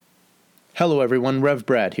Hello everyone, Rev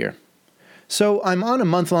Brad here. So I'm on a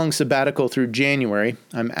month-long sabbatical through January.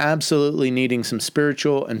 I'm absolutely needing some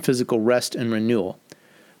spiritual and physical rest and renewal.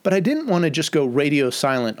 But I didn't want to just go radio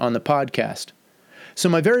silent on the podcast. So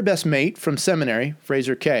my very best mate from seminary,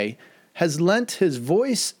 Fraser Kay, has lent his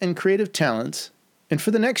voice and creative talents, and for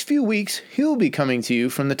the next few weeks, he'll be coming to you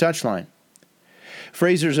from the touchline.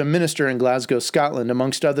 Fraser's a minister in Glasgow, Scotland,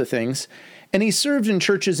 amongst other things, and he served in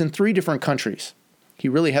churches in 3 different countries. He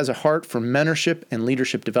really has a heart for mentorship and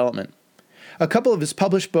leadership development. A couple of his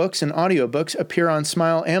published books and audiobooks appear on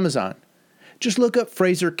Smile Amazon. Just look up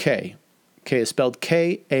Fraser Kay. Kay is spelled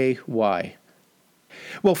K-A-Y.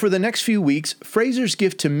 Well, for the next few weeks, Fraser's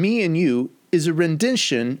gift to me and you is a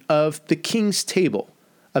rendition of The King's Table,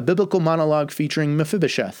 a biblical monologue featuring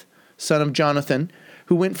Mephibosheth, son of Jonathan,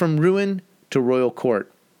 who went from ruin to royal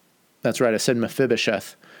court. That's right, I said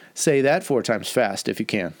Mephibosheth. Say that 4 times fast if you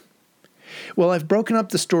can. Well, I've broken up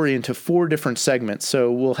the story into 4 different segments, so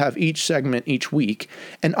we'll have each segment each week,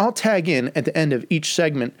 and I'll tag in at the end of each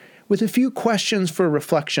segment with a few questions for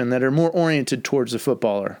reflection that are more oriented towards the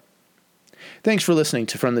footballer. Thanks for listening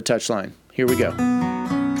to From the Touchline. Here we go. He's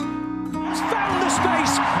found the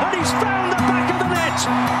space, and he's found the back of the net.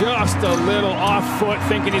 Just a little off foot,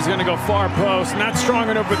 thinking he's going to go far post. Not strong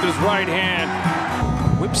enough with his right hand.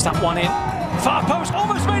 Whips that one in. Far post,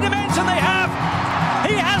 almost made him ends, and they have.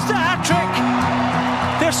 He has the hat-trick.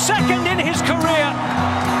 The second in his career.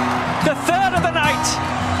 The third of the night.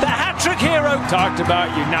 The hat-trick hero. Talked about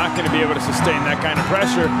you're not going to be able to sustain that kind of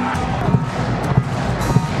pressure.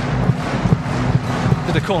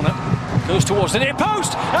 To the corner. Goes towards the near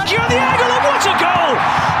post. And you're the angle, and what a goal!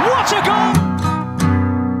 What a goal!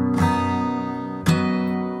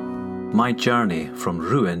 My journey from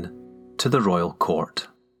ruin to the royal court.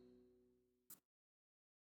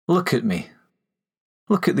 Look at me.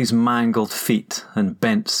 Look at these mangled feet and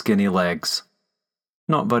bent skinny legs.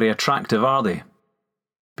 Not very attractive, are they?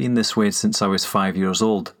 Been this way since I was 5 years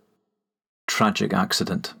old. Tragic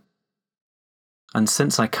accident. And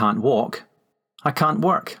since I can't walk, I can't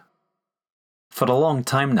work. For a long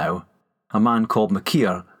time now, a man called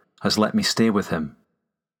Makir has let me stay with him.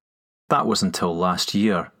 That was until last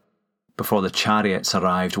year, before the chariots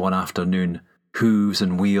arrived one afternoon, hooves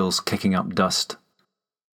and wheels kicking up dust.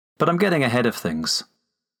 But I'm getting ahead of things.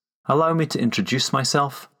 Allow me to introduce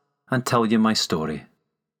myself and tell you my story.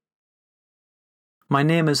 My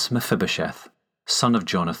name is Mephibosheth, son of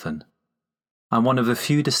Jonathan. I'm one of the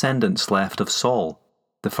few descendants left of Saul,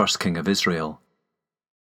 the first king of Israel.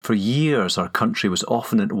 For years our country was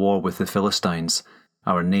often at war with the Philistines,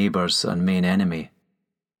 our neighbours and main enemy.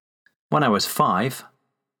 When I was 5,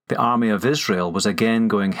 the army of Israel was again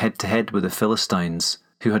going head-to-head with the Philistines,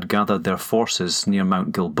 who had gathered their forces near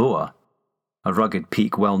Mount Gilboa, a rugged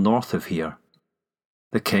peak well north of here.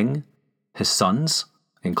 The king, his sons,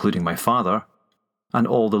 including my father, and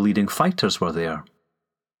all the leading fighters were there.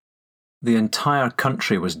 The entire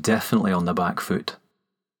country was definitely on the back foot.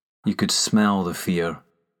 You could smell the fear.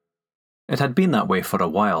 It had been that way for a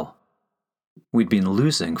while. We'd been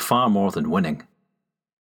losing far more than winning.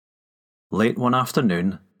 Late one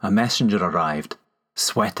afternoon, a messenger arrived,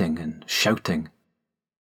 sweating and shouting.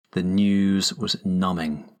 The news was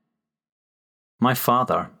numbing. My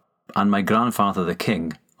father and my grandfather the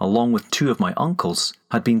king, along with 2 of my uncles,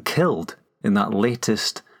 had been killed in that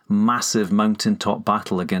latest massive mountaintop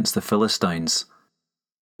battle against the Philistines.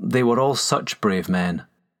 They were all such brave men,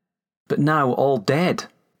 but now all dead.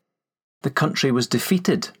 The country was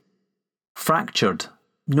defeated, fractured,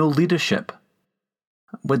 no leadership.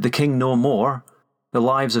 With the king no more, the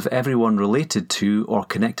lives of everyone related to or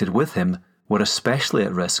connected with him were especially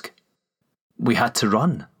at risk. We had to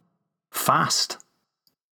run. Fast.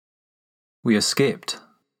 We escaped,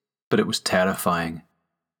 but it was terrifying.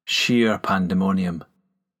 Sheer pandemonium.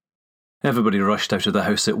 Everybody rushed out of the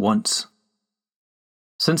house at once.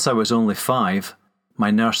 Since I was only 5,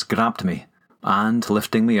 my nurse grabbed me, and,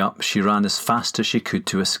 lifting me up, she ran as fast as she could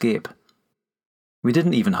to escape. We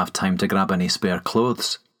didn't even have time to grab any spare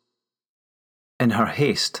clothes. In her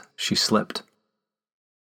haste, she slipped.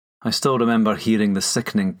 I still remember hearing the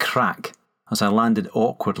sickening crack as I landed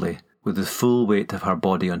awkwardly with the full weight of her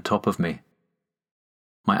body on top of me.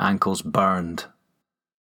 My ankles burned.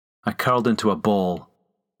 I curled into a ball,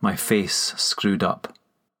 my face screwed up.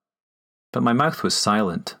 But my mouth was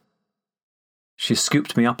silent. She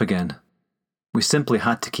scooped me up again. We simply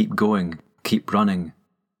had to keep going, keep running.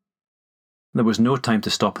 There was no time to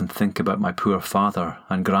stop and think about my poor father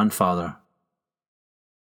and grandfather.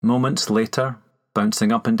 Moments later,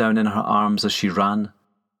 bouncing up and down in her arms as she ran,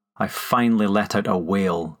 I finally let out a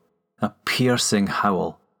wail, a piercing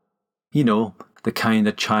howl. You know, the kind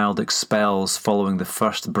a child expels following the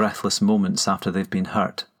first breathless moments after they've been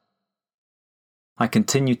hurt. I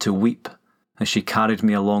continued to weep as she carried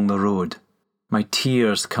me along the road, my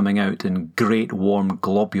tears coming out in great warm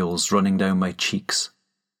globules running down my cheeks.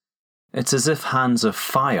 It's as if hands of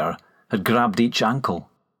fire had grabbed each ankle.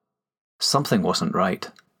 Something wasn't right.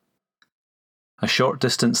 A short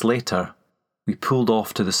distance later, we pulled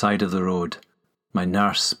off to the side of the road, my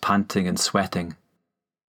nurse panting and sweating.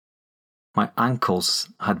 My ankles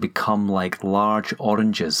had become like large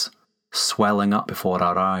oranges, swelling up before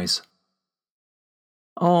our eyes.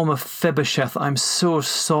 "Oh, Mephibosheth, I'm so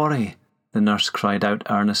sorry," the nurse cried out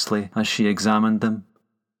earnestly as she examined them.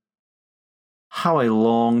 How I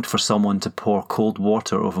longed for someone to pour cold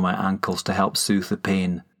water over my ankles to help soothe the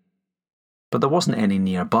pain, but there wasn't any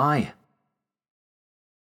nearby.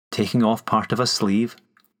 Taking off part of a sleeve,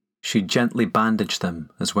 she gently bandaged them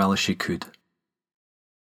as well as she could.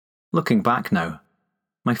 Looking back now,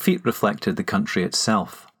 my feet reflected the country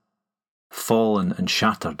itself, fallen and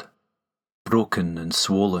shattered, broken and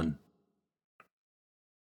swollen.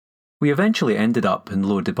 We eventually ended up in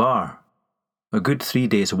Lo Debar, a good 3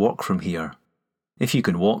 days' walk from here, if you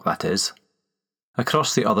can walk, that is,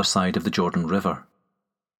 across the other side of the Jordan River.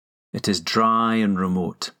 It is dry and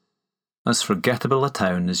remote, as forgettable a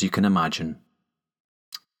town as you can imagine.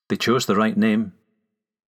 They chose the right name.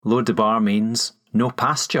 Lo Debar means no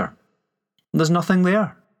pasture. There's nothing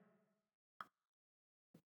there.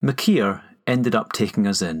 Makir ended up taking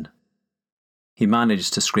us in. He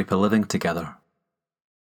managed to scrape a living together.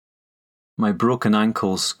 My broken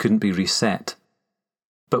ankles couldn't be reset,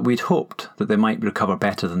 but we'd hoped that they might recover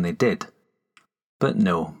better than they did. But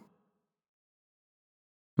no.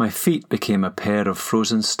 My feet became a pair of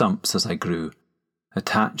frozen stumps as I grew,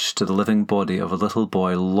 attached to the living body of a little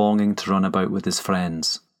boy longing to run about with his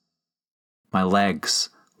friends. My legs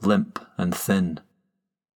limp and thin.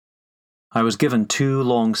 I was given 2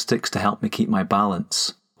 long sticks to help me keep my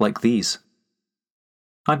balance, like these.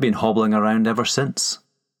 I've been hobbling around ever since.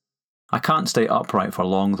 I can't stay upright for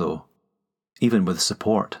long though, even with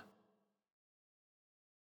support.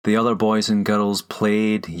 The other boys and girls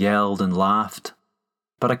played, yelled and laughed,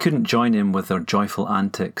 but I couldn't join in with their joyful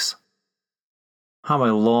antics. How I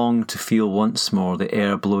longed to feel once more the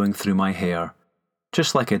air blowing through my hair,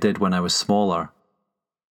 just like I did when I was smaller.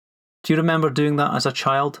 Do you remember doing that as a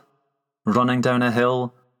child? Running down a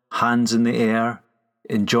hill, hands in the air,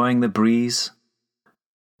 enjoying the breeze?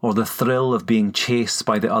 Or the thrill of being chased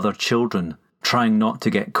by the other children, trying not to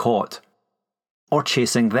get caught? Or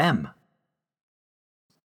chasing them?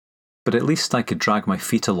 But at least I could drag my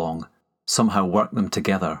feet along, somehow work them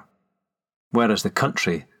together. Whereas the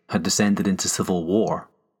country had descended into civil war.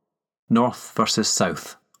 North versus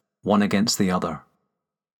South, one against the other.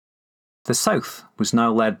 The South was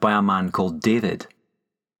now led by a man called David.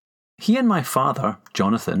 He and my father,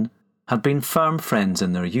 Jonathan, had been firm friends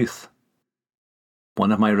in their youth.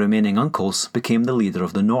 One of my remaining uncles became the leader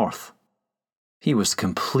of the North. He was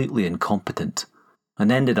completely incompetent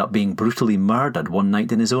and ended up being brutally murdered one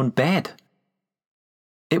night in his own bed.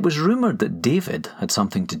 It was rumoured that David had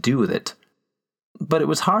something to do with it, but it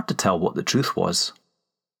was hard to tell what the truth was.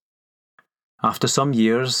 After some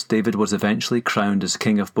years, David was eventually crowned as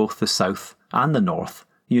king of both the South and the North,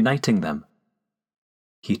 uniting them.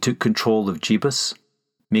 He took control of Jebus,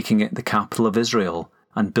 making it the capital of Israel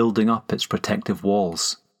and building up its protective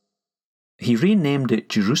walls. He renamed it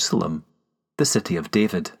Jerusalem, the city of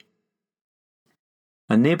David.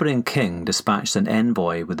 A neighbouring king dispatched an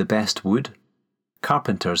envoy with the best wood,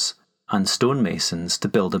 carpenters, and stonemasons to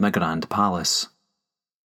build him a grand palace.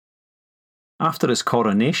 After his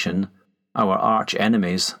coronation, our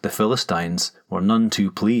arch-enemies, the Philistines, were none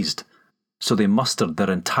too pleased, so they mustered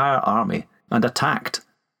their entire army and attacked.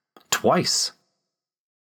 Twice.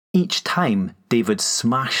 Each time, David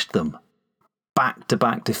smashed them.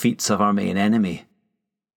 Back-to-back defeats of our main enemy.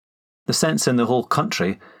 The sense in the whole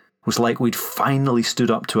country was like we'd finally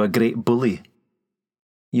stood up to a great bully.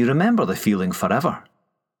 You remember the feeling forever.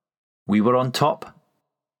 We were on top,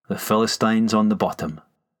 the Philistines on the bottom.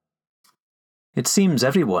 It seems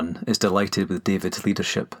everyone is delighted with David's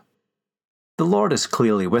leadership. The Lord is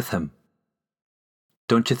clearly with him.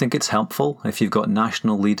 Don't you think it's helpful if you've got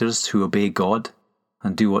national leaders who obey God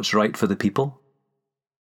and do what's right for the people?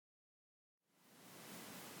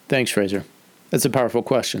 Thanks, Fraser. That's a powerful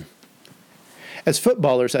question. As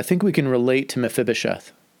footballers, I think we can relate to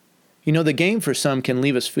Mephibosheth. You know, the game for some can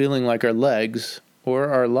leave us feeling like our legs or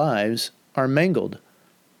our lives are mangled,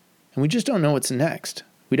 and we just don't know what's next.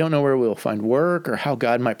 We don't know where we'll find work or how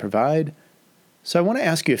God might provide. So I want to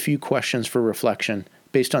ask you a few questions for reflection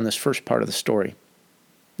based on this first part of the story.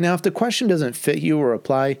 Now, if the question doesn't fit you or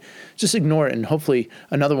apply, just ignore it and hopefully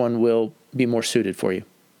another one will be more suited for you.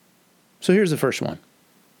 So here's the first one.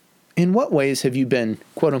 In what ways have you been,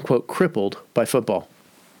 quote unquote, crippled by football?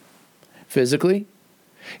 Physically?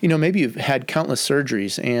 Maybe you've had countless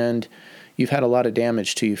surgeries and you've had a lot of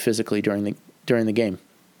damage to you physically during the game.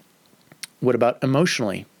 What about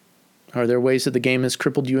emotionally? Are there ways that the game has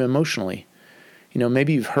crippled you emotionally?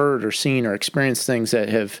 Maybe you've heard or seen or experienced things that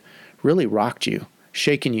have really rocked you,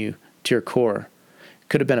 shaken you to your core.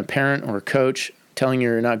 Could have been a parent or a coach telling you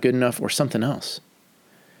you're not good enough or something else.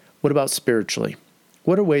 What about spiritually?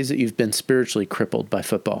 What are ways that you've been spiritually crippled by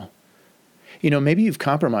football? Maybe you've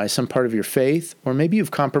compromised some part of your faith, or maybe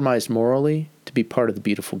you've compromised morally to be part of the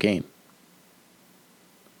beautiful game.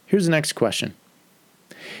 Here's the next question.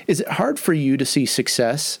 Is it hard for you to see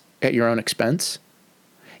success at your own expense,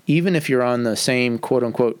 even if you're on the same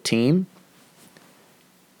quote-unquote team?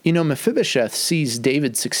 Mephibosheth sees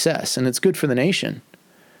David's success, and it's good for the nation.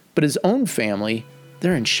 But his own family,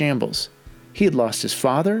 they're in shambles. He had lost his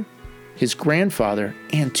father, his grandfather,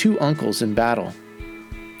 and 2 uncles in battle.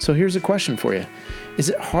 So here's a question for you. Is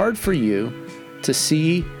it hard for you to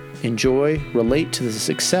see, enjoy, relate to the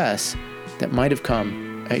success that might have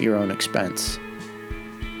come at your own expense?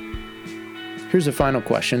 Here's a final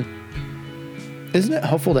question. Isn't it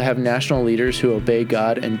helpful to have national leaders who obey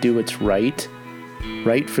God and do what's right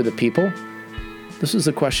for the people? This is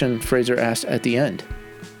the question Fraser asked at the end.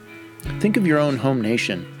 Think of your own home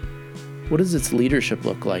nation. What does its leadership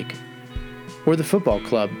look like? Or the football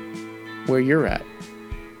club where you're at.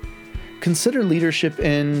 Consider leadership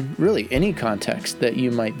in really any context that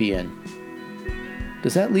you might be in.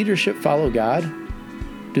 Does that leadership follow God?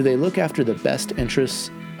 Do they look after the best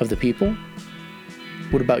interests of the people?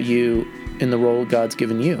 What about you in the role God's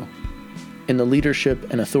given you? In the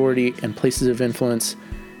leadership and authority and places of influence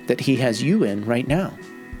that He has you in right now?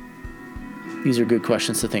 These are good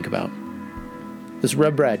questions to think about. This is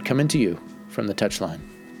Rev Brad coming to you from the Touchline.